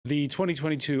The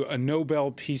 2022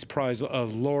 Nobel Peace Prize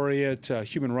laureate,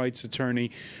 human rights attorney,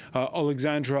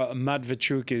 Oleksandra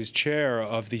Matviichuk is chair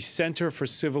of the Center for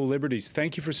Civil Liberties.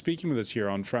 Thank you for speaking with us here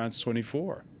on France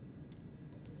 24.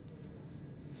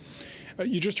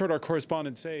 You just heard our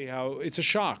correspondent say how it's a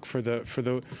shock for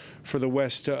the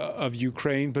west of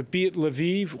Ukraine. But be it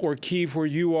Lviv or Kyiv, where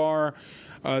you are,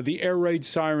 the air raid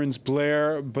sirens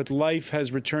blare, but life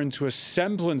has returned to a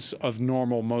semblance of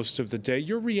normal most of the day.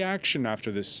 Your reaction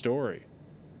after this story?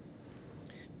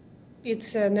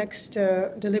 It's a next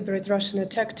deliberate Russian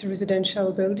attack to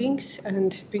residential buildings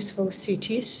and peaceful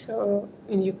cities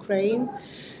in Ukraine.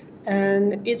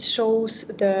 And it shows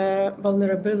the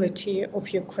vulnerability of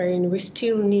Ukraine. We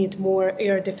still need more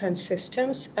air defense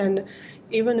systems, and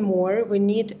even more, we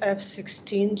need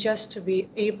F-16 just to be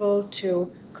able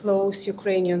to close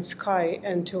Ukrainian sky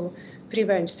and to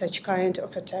prevent such kind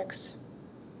of attacks.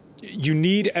 You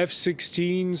need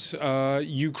F-16s.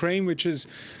 Ukraine, which is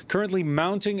currently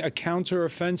mounting a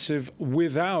counteroffensive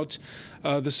without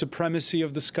the supremacy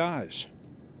of the skies.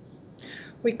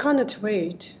 We cannot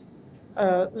wait.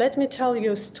 Let me tell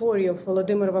you a story of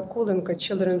Volodymyr Vakulenko,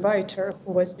 children writer,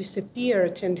 who was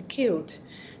disappeared and killed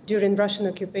during Russian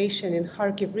occupation in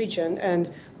Kharkiv region.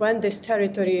 And when this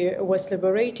territory was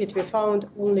liberated, we found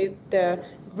only the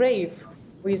grave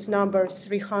with number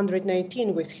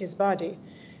 319 with his body.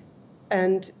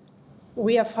 And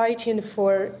we are fighting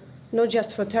for not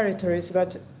just for territories,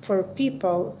 but for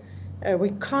people. We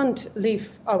can't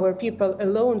leave our people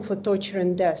alone for torture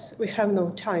and death. We have no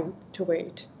time to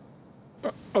wait.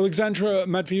 Oleksandra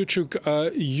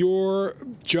Matviichuk, your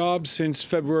job since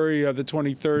February the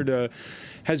 23rd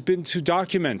has been to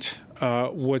document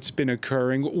what's been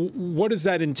occurring. What does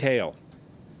that entail?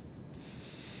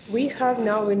 We have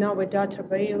now in our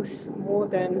database more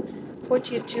than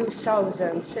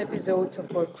 42,000 episodes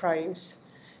of war crimes.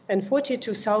 And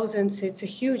 42,000, it's a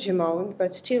huge amount,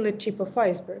 but still a tip of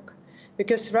iceberg.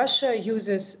 Because Russia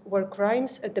uses war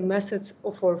crimes as the methods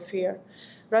of warfare.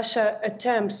 Russia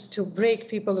attempts to break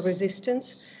people's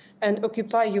resistance and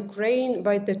occupy Ukraine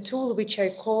by the tool which I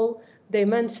call the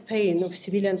immense pain of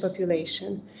civilian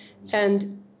population.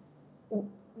 And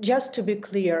just to be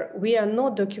clear, we are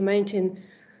not documenting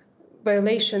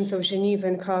violations of Geneva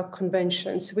and Hague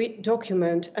conventions. We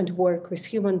document and work with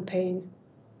human pain.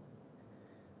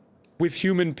 With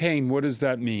human pain, what does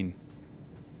that mean?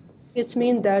 It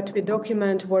means that we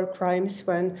document war crimes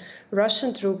when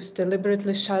Russian troops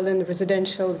deliberately shell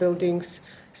residential buildings,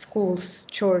 schools,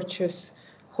 churches,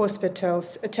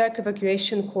 hospitals, attack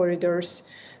evacuation corridors,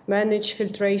 manage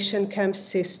filtration camp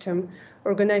system,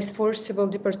 organize forcible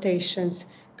deportations,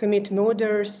 commit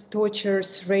murders,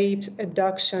 tortures, rape,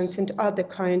 abductions, and other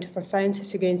kind of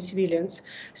offenses against civilians.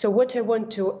 So what I want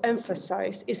to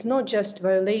emphasize is not just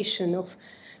violation of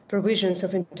provisions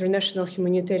of international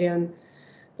humanitarian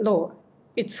law.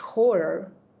 It's horror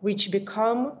which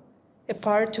become a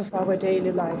part of our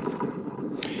daily life.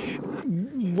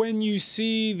 When you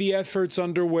see the efforts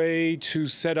underway to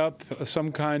set up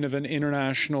some kind of an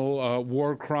international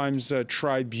war crimes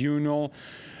tribunal,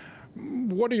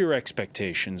 what are your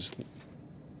expectations?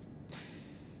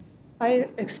 I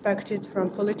expected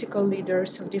from political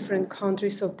leaders of different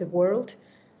countries of the world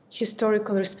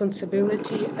historical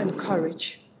responsibility and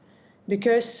courage.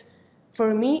 Because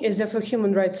for me, as a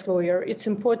human rights lawyer, it's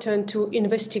important to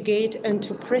investigate and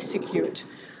to prosecute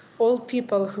all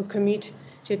people who committed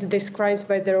these crimes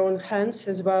by their own hands,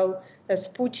 as well as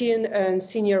Putin and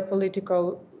senior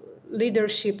political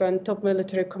leadership and top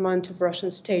military command of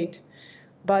Russian state.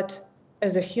 But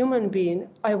as a human being,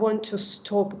 I want to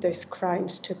stop these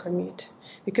crimes to commit,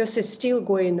 because it's still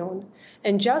going on.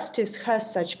 And justice has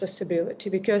such possibility,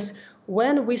 because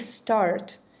when we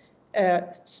start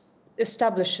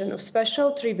establishment of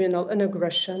special tribunal on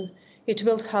aggression, it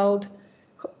will hold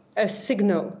a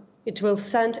signal. It will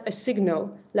send a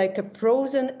signal like a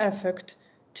frozen effect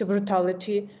to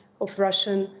brutality of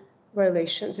Russian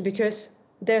violations, because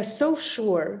they're so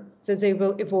sure that they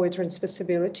will avoid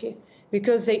responsibility,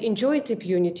 because they enjoyed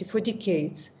impunity for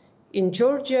decades in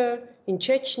Georgia, in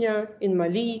Chechnya, in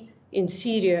Mali, in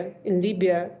Syria, in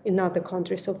Libya, in other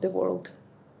countries of the world.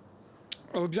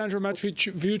 Oleksandra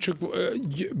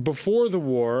Matviichuk, before the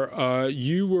war,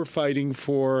 you were fighting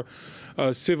for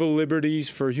civil liberties,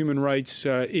 for human rights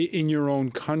in your own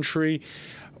country.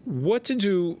 What to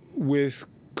do with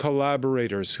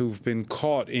collaborators who've been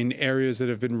caught in areas that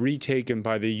have been retaken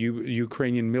by the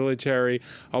Ukrainian military?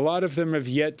 A lot of them have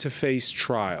yet to face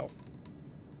trial.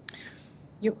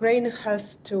 Ukraine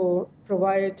has to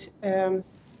provide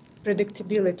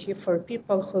predictability for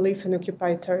people who live in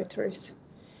occupied territories.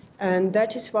 And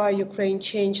that is why Ukraine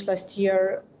changed last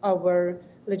year our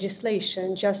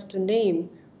legislation just to name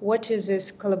what is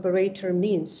this collaborator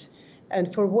means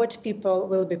and for what people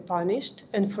will be punished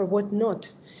and for what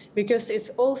not. Because it's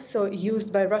also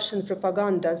used by Russian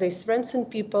propaganda. They strengthen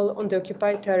people on the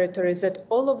occupied territories that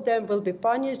all of them will be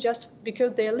punished just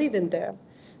because they are living there.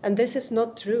 And this is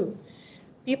not true.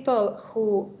 People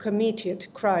who committed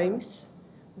crimes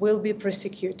will be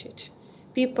prosecuted.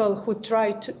 People who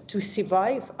try to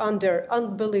survive under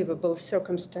unbelievable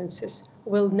circumstances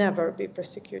will never be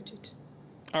prosecuted.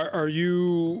 Are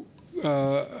you,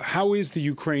 how is the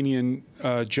Ukrainian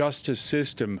justice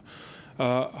system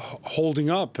holding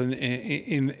up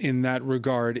in that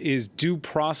regard? Is due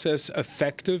process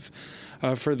effective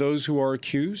for those who are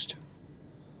accused?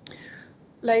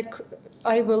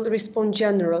 I will respond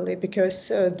generally because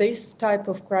this type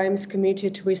of crimes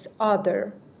committed with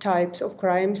other types of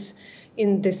crimes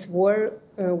in this war,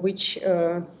 which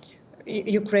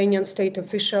Ukrainian state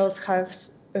officials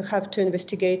have to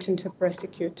investigate and to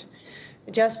prosecute.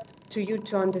 Just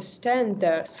to understand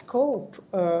the scope,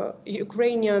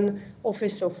 Ukrainian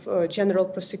Office of General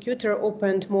Prosecutor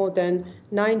opened more than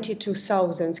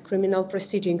 92,000 criminal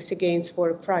proceedings against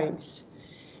war crimes.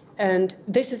 And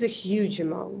this is a huge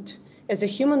amount. As a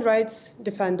human rights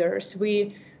defenders,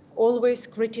 we always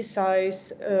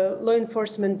criticize law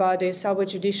enforcement bodies, our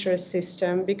judicial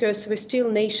system, because we're still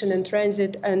a nation in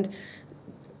transit and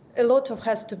a lot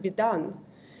has to be done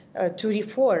to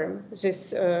reform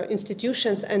these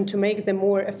institutions and to make them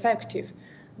more effective.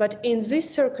 But in these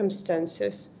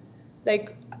circumstances,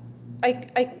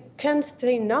 I can't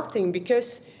say nothing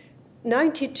because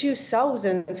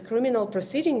 92,000 criminal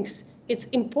proceedings, it's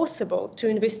impossible to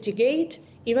investigate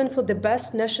even for the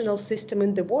best national system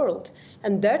in the world.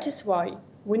 And that is why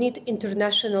we need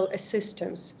international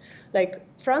assistance.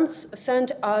 France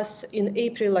sent us in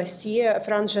April last year,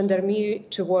 France Gendarmerie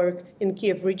to work in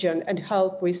Kiev region and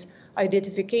help with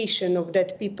identification of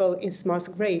dead people in mass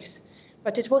graves.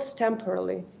 But it was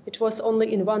temporarily. It was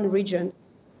only in one region.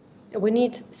 We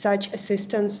need such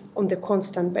assistance on the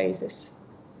constant basis.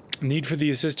 Need for the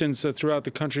assistance throughout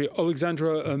the country.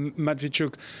 Oleksandra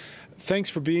Matviichuk, thanks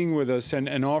for being with us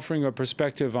and offering a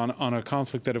perspective on a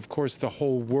conflict that, of course, the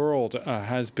whole world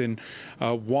has been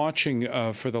watching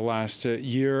for the last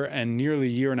year and nearly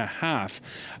year and a half.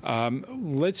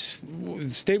 Let's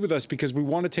stay with us because we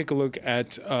want to take a look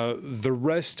at the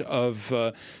rest of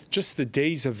just the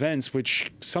day's events,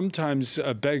 which sometimes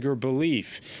beggar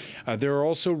belief. There are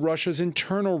also Russia's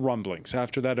internal rumblings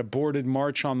after that aborted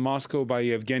march on Moscow by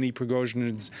Yevgeny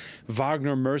Prigozhin's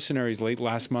Wagner mercenaries late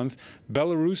last month.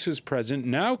 Belarus's president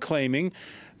now claiming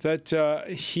that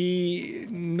he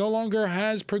no longer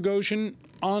has Prigozhin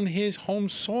on his home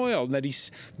soil, that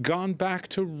he's gone back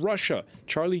to Russia.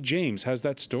 Charlie James has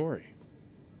that story.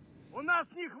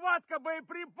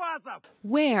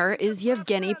 Where is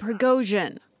Yevgeny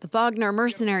Prigozhin? The Wagner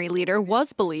mercenary leader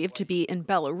was believed to be in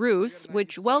Belarus,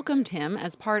 which welcomed him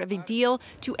as part of a deal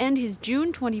to end his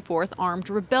June 24th armed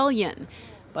rebellion.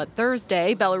 But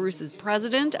Thursday, Belarus's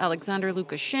president, Alexander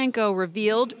Lukashenko,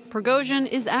 revealed Prigozhin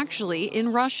is actually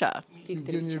in Russia.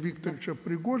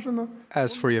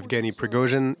 As for Yevgeny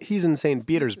Prigozhin, he's in St.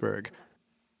 Petersburg.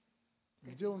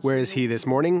 Where is he this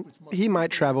morning? He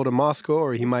might travel to Moscow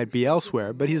or he might be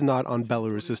elsewhere, but he's not on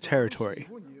Belarus's territory.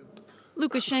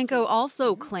 Lukashenko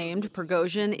also claimed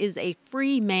Prigozhin is a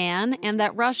free man and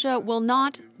that Russia will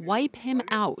not wipe him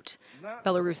out.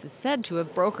 Belarus is said to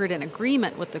have brokered an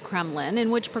agreement with the Kremlin in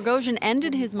which Prigozhin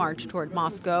ended his march toward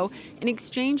Moscow in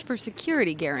exchange for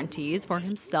security guarantees for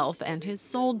himself and his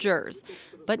soldiers.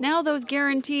 But now those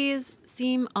guarantees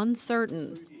seem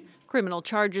uncertain. Criminal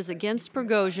charges against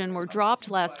Prigozhin were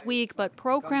dropped last week, but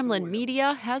pro-Kremlin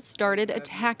media has started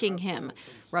attacking him.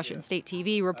 Russian state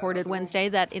TV reported Wednesday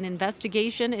that an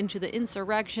investigation into the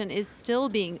insurrection is still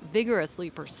being vigorously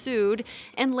pursued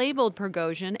and labeled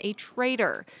Prigozhin a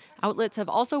traitor. Outlets have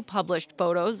also published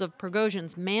photos of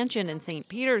Prigozhin's mansion in St.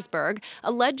 Petersburg,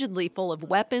 allegedly full of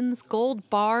weapons, gold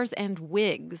bars, and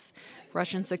wigs.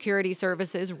 Russian security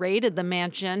services raided the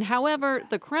mansion. However,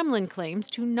 the Kremlin claims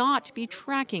to not be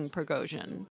tracking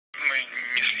Prigozhin.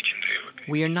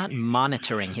 We are not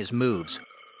monitoring his moves.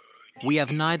 We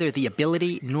have neither the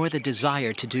ability nor the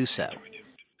desire to do so.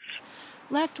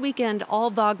 Last weekend, all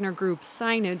Wagner Group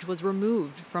signage was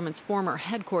removed from its former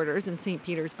headquarters in St.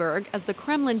 Petersburg as the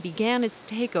Kremlin began its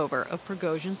takeover of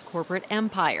Prigozhin's corporate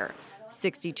empire.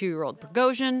 62-year-old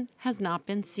Prigozhin has not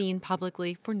been seen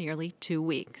publicly for nearly 2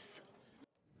 weeks.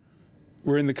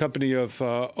 We're in the company of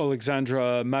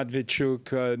Oleksandra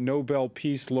Matviichuk, Nobel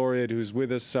Peace Laureate, who's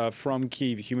with us from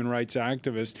Kyiv, human rights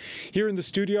activist. Here in the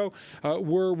studio,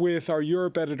 we're with our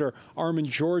Europe editor, Armen,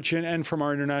 Georgian, and from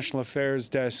our international affairs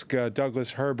desk,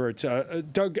 Douglas Herbert.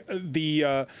 Doug,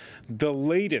 the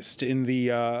latest in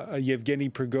the Yevgeny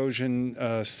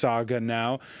Prigozhin saga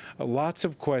now. Lots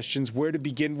of questions. Where to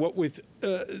begin? What with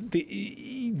the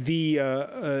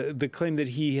claim that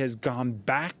he has gone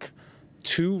back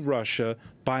to Russia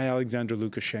by Alexander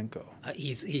Lukashenko.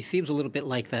 He seems a little bit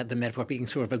like the metaphor being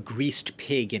sort of a greased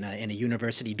pig in a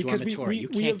university dormitory. You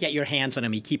can't get your hands on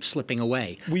him; he keeps slipping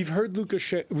away. We've heard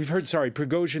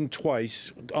Prigozhin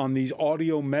twice on these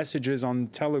audio messages on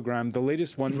Telegram. The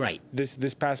latest one,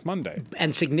 this past Monday.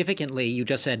 And significantly, you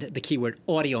just said the keyword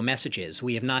audio messages.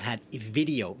 We have not had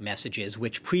video messages,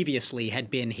 which previously had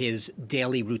been his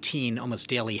daily routine, almost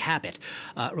daily habit,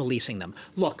 releasing them.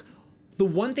 Look. The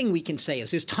one thing we can say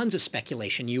is there's tons of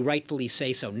speculation. You rightfully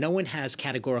say so. No one has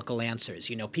categorical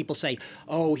answers. You know, people say,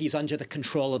 oh, he's under the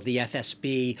control of the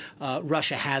FSB.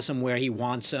 Russia has him where he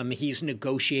wants him. He's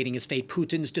negotiating his fate.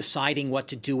 Putin's deciding what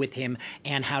to do with him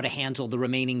and how to handle the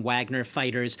remaining Wagner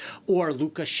fighters. Or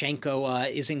Lukashenko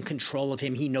is in control of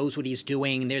him. He knows what he's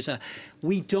doing.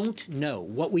 We don't know.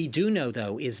 What we do know,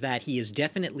 though, is that he is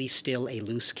definitely still a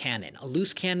loose cannon. A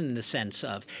loose cannon in the sense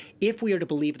of, if we are to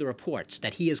believe the reports,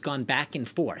 that he has gone back and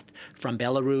forth from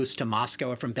Belarus to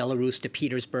Moscow or from Belarus to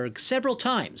Petersburg several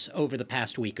times over the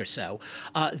past week or so,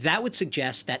 that would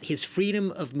suggest that his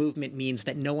freedom of movement means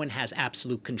that no one has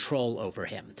absolute control over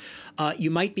him. You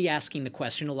might be asking the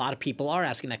question, a lot of people are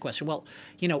asking that question, well,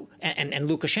 you know, and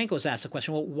Lukashenko has asked the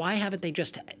question, well, why haven't they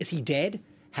is he dead?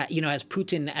 Has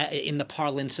Putin, in the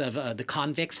parlance of the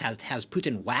convicts, has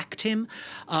Putin whacked him?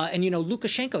 And,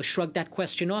 Lukashenko shrugged that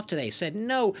question off today, said,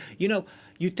 no,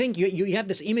 you think you have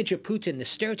this image of Putin,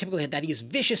 this stereotypical that he's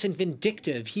vicious and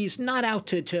vindictive. He's not out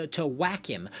to whack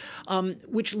him,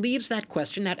 which leaves that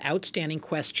question, that outstanding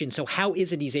question. So how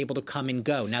is it he's able to come and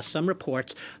go? Now, some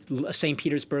reports, St.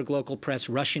 Petersburg local press,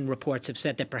 Russian reports have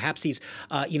said that perhaps he's,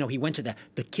 he went to the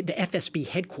FSB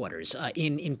headquarters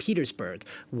in Petersburg,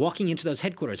 walking into those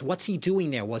headquarters. What's he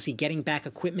doing there? Was he getting back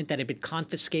equipment that had been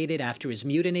confiscated after his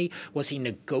mutiny? Was he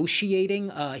negotiating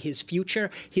his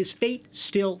future? His fate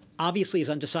still obviously is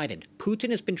undecided.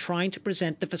 Putin has been trying to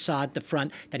present the facade, the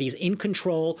front, that he's in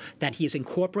control, that he is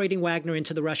incorporating Wagner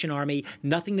into the Russian army.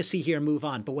 Nothing to see here, move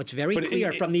on. But what's very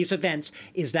clear from these events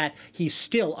is that he's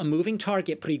still a moving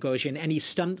target, Prigozhin, and he's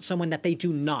someone that they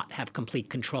do not have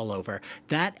complete control over.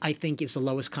 That, I think, is the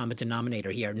lowest common denominator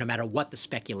here, no matter what the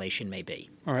speculation may be.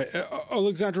 All right.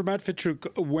 Oleksandra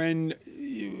Matviichuk, when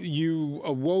you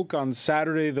awoke on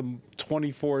Saturday, the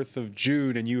 24th of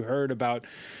June, and you heard about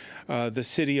the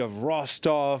city of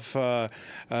Rostov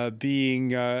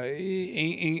being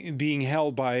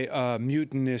held by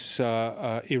mutinous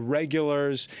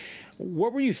irregulars,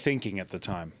 what were you thinking at the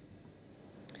time?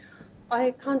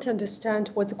 I can't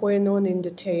understand what's going on in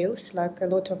details. Like a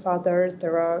lot of others,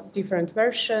 there are different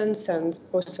versions and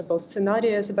possible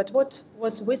scenarios. But what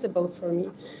was visible for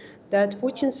me, that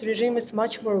Putin's regime is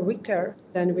much more weaker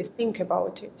than we think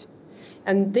about it.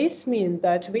 And this means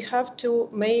that we have to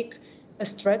make a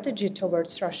strategy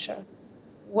towards Russia.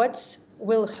 What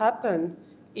will happen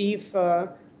if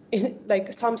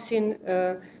something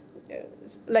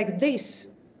like this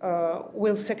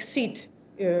will succeed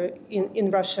in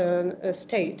Russian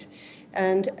state?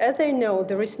 And as they know,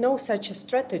 there is no such a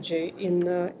strategy in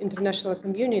international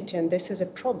community, and this is a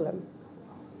problem.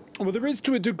 Well, there is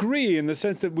to a degree, in the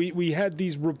sense that we had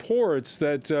these reports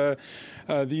that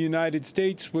the United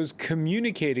States was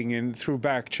communicating through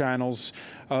back channels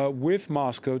with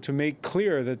Moscow to make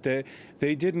clear that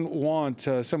they didn't want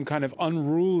some kind of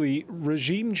unruly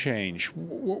regime change.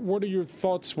 What are your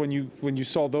thoughts when you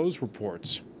saw those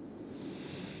reports?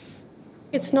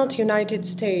 It's not United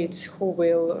States who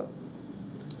will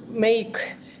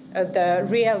make the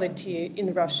reality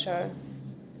in Russia.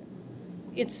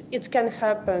 It can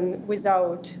happen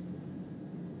without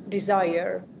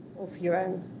desire of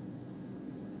UN.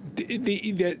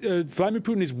 Vladimir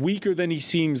Putin is weaker than he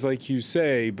seems, like you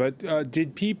say, but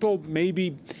did people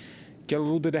maybe get a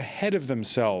little bit ahead of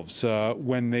themselves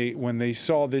when they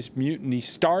saw this mutiny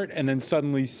start and then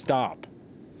suddenly stop?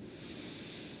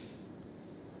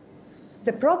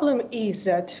 The problem is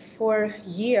that for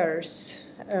years,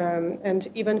 and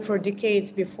even for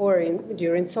decades before,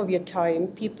 during Soviet time,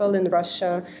 people in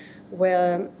Russia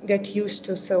get used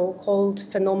to so-called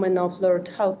phenomena of learned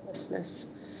helplessness.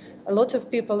 A lot of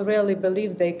people really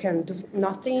believe they can do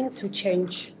nothing to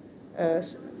change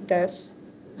the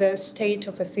state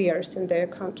of affairs in their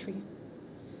country.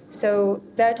 So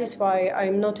that is why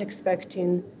I'm not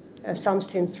expecting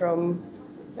something from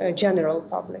general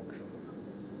public.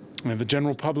 The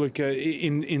general public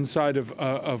inside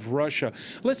of Russia.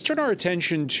 Let's turn our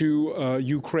attention to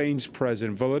Ukraine's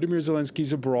president. Volodymyr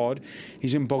Zelensky's abroad.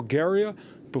 He's in Bulgaria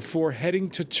before heading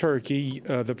to Turkey.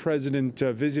 The president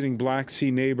visiting Black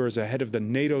Sea neighbors ahead of the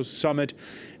NATO summit,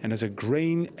 and as a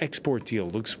grain export deal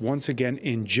looks once again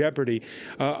in jeopardy.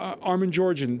 Armen,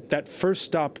 Georgian, that first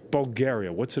stop,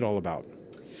 Bulgaria, what's it all about?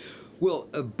 Well,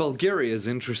 Bulgaria is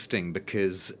interesting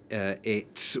because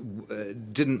it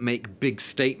didn't make big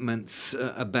statements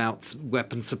about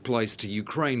weapon supplies to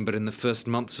Ukraine, but in the first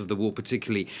months of the war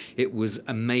particularly, it was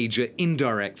a major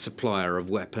indirect supplier of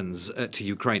weapons to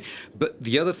Ukraine. But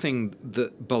the other thing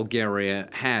that Bulgaria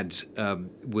had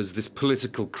was this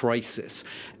political crisis,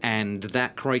 and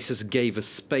that crisis gave a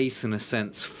space, in a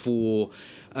sense, for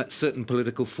certain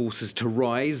political forces to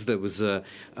rise. There was a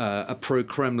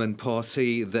pro-Kremlin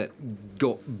party that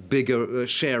got bigger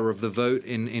share of the vote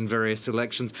in various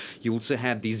elections. You also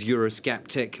had these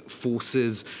Eurosceptic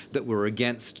forces that were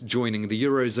against joining the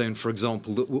Eurozone, for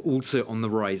example, that were also on the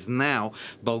rise. Now,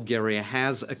 Bulgaria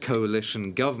has a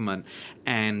coalition government,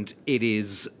 and it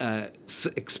is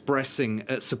expressing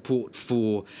support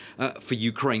for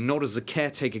Ukraine, not as a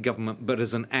caretaker government, but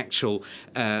as an actual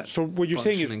So what you're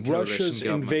saying is Russia's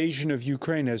invasion of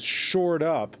Ukraine has shored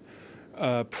up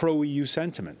pro-EU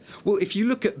sentiment. Well, if you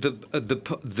look at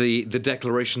the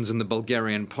declarations in the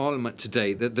Bulgarian parliament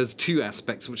today, there's two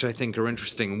aspects which I think are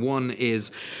interesting. One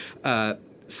is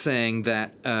saying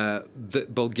that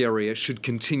Bulgaria should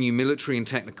continue military and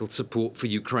technical support for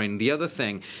Ukraine. The other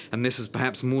thing, and this is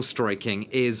perhaps more striking,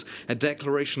 is a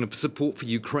declaration of support for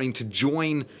Ukraine to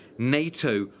join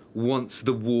NATO once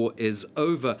the war is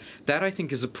over. That, I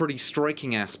think, is a pretty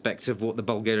striking aspect of what the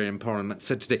Bulgarian parliament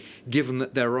said today, given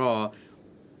that there are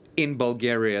in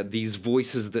Bulgaria these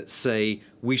voices that say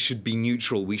we should be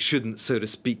neutral, we shouldn't, so to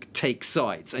speak, take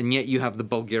sides, and yet you have the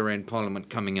Bulgarian parliament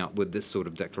coming out with this sort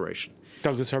of declaration.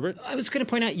 Douglas Herbert? I was going to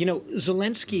point out,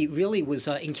 Zelensky really was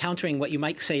encountering what you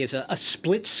might say is a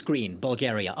split-screen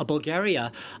Bulgaria, a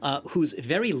Bulgaria whose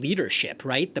very leadership,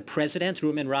 right, the president,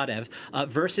 Rumen Radev,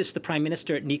 versus the prime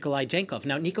minister, Nikolai Denkov.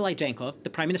 Now, Nikolai Denkov, the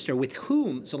prime minister with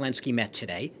whom Zelensky met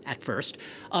today, at first,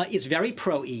 is very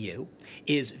pro-EU,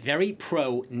 is very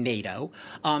pro-NATO,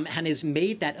 and has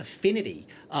made that affinity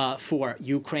for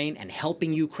Ukraine and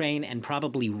helping Ukraine and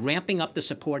probably ramping up the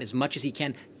support as much as he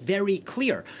can very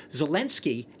clear.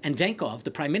 Zelensky and Denkov,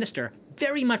 the prime minister,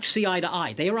 very much see eye to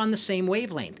eye. They are on the same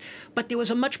wavelength. But there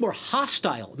was a much more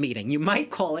hostile meeting. You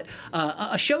might call it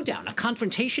a showdown, a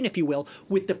confrontation, if you will,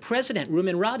 with the president,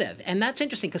 Rumen Radev. And that's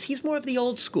interesting because he's more of the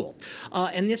old school.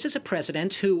 And this is a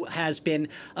president who has been,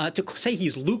 to say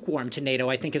he's lukewarm to NATO,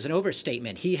 I think is an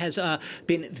overstatement. He has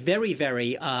been very,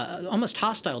 very almost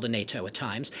hostile to NATO at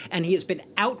times. And he has been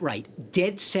outright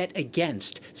dead set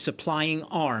against supplying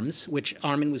arms, which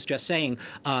Armen was just saying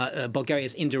Bulgaria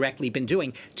has indirectly been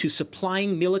doing, to supplying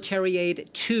military aid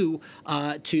to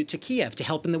Kiev to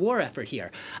help in the war effort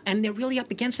here. And they're really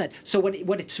up against that. So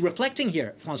what it's reflecting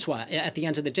here, François, at the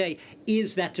end of the day,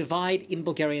 is that divide in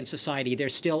Bulgarian society.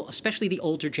 There's still, especially the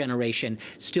older generation,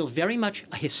 still very much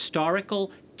a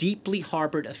historical, deeply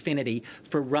harbored affinity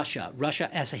for Russia. Russia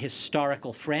as a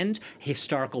historical friend,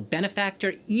 historical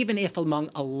benefactor, even if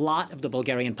among a lot of the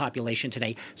Bulgarian population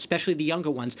today, especially the younger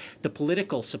ones, the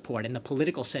political support and the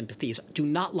political sympathies do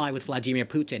not lie with Vladimir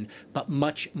Putin, but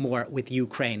much more with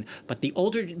Ukraine. But the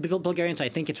older Bulgarians, I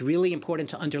think it's really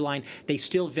important to underline, they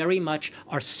still very much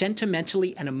are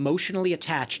sentimentally and emotionally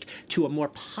attached to a more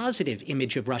positive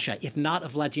image of Russia, if not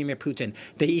of Vladimir Putin.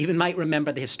 They even might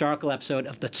remember the historical episode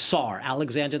of the Tsar,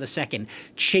 Alexander II,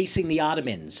 chasing the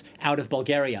Ottomans out of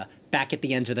Bulgaria back at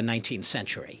the end of the 19th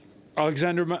century.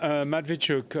 Oleksandra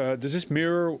Matviichuk, does this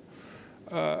mirror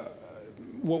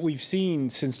what we've seen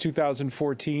since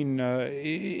 2014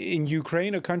 in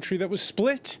Ukraine, a country that was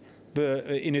split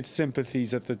in its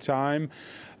sympathies at the time?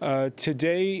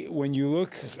 Today, when you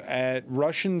look at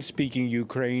Russian-speaking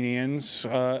Ukrainians,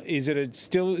 is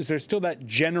there still that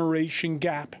generation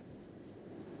gap?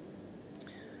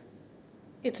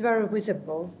 It's very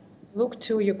visible. Look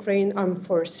to Ukraine armed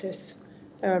forces.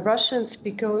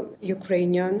 Russian-speaking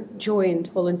Ukrainian joined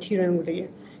voluntarily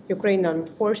Ukrainian armed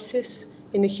forces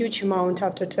in a huge amount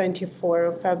after 24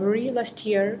 of February last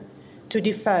year to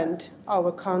defend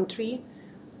our country,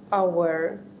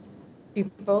 our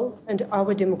people, and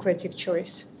our democratic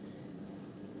choice.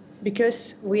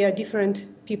 Because we are different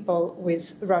people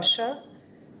with Russia,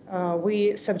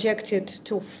 we subjected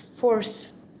to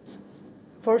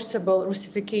forcible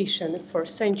Russification for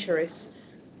centuries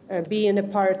being a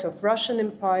part of Russian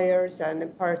empires and a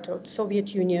part of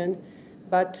Soviet Union.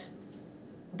 But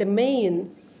the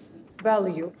main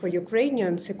value for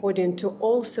Ukrainians, according to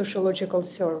all sociological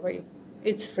survey,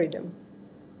 it's freedom.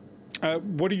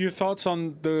 What are your thoughts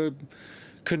on the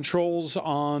controls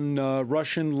on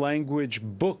Russian language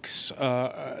books?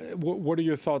 What are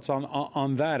your thoughts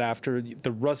on that after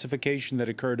the Russification that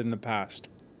occurred in the past?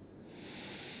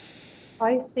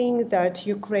 I think that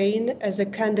Ukraine, as a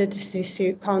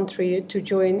candidacy country to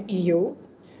join EU,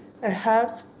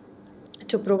 have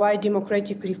to provide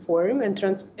democratic reform and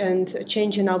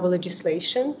change in our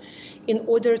legislation in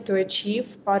order to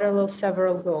achieve parallel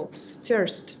several goals.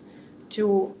 First,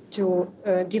 to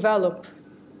develop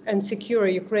and secure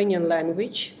Ukrainian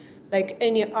language like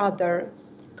any other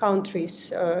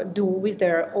countries do with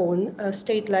their own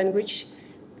state language,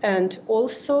 and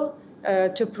also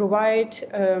to provide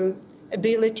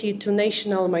ability to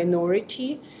national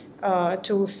minority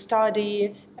to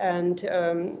study and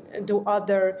do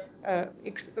other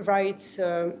rights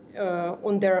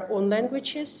on their own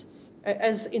languages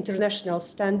as international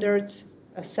standards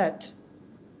set.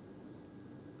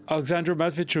 Oleksandra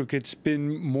Matviichuk, it's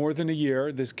been more than a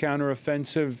year. This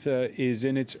counteroffensive is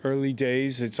in its early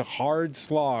days. It's a hard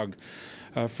slog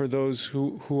for those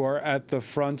who are at the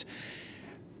front.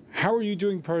 How are you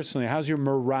doing personally? How's your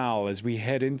morale as we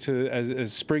head into,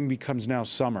 as spring becomes now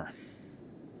summer?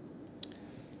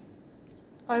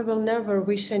 I will never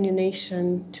wish any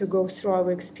nation to go through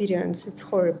our experience. It's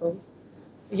horrible.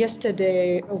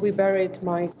 Yesterday, we buried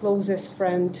my closest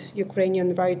friend,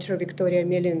 Ukrainian writer Victoria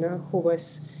Melina, who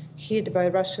was hit by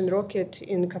a Russian rocket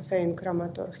in a cafe in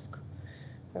Kramatorsk.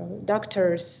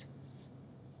 Doctors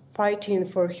fighting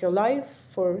for her life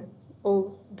for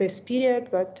all this period,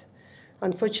 but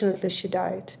unfortunately she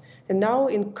died. And now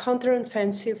in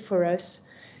counteroffensive for us,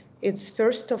 it's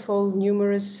first of all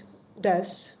numerous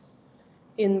deaths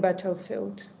in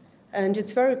battlefield. And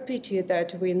it's very pity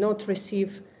that we not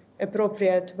receive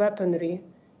appropriate weaponry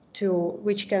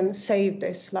which can save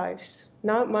these lives.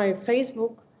 Now my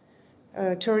Facebook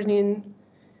turning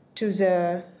to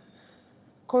the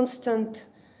constant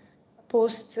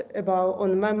posts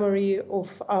on memory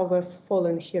of our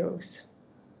fallen heroes.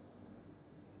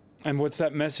 And what's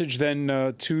that message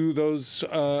then to those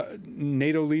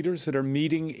NATO leaders that are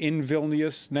meeting in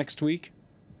Vilnius next week?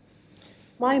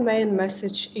 My main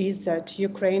message is that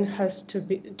Ukraine has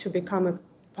to become a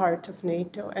part of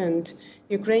NATO, and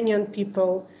Ukrainian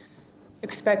people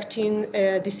expecting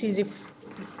decisive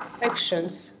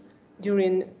actions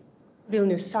during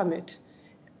Vilnius summit.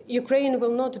 Ukraine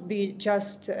will not be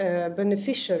just a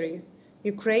beneficiary.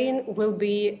 Ukraine will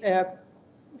be a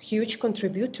huge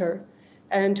contributor,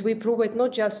 and we prove it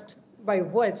not just by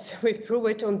words, we prove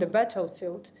it on the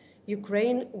battlefield.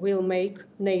 Ukraine will make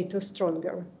NATO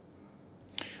stronger.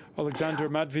 Oleksandra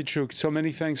Matviichuk, so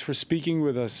many thanks for speaking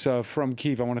with us from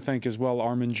Kyiv. I want to thank as well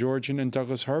Armen, Georgian, and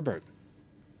Douglas Herbert.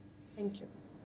 Thank you.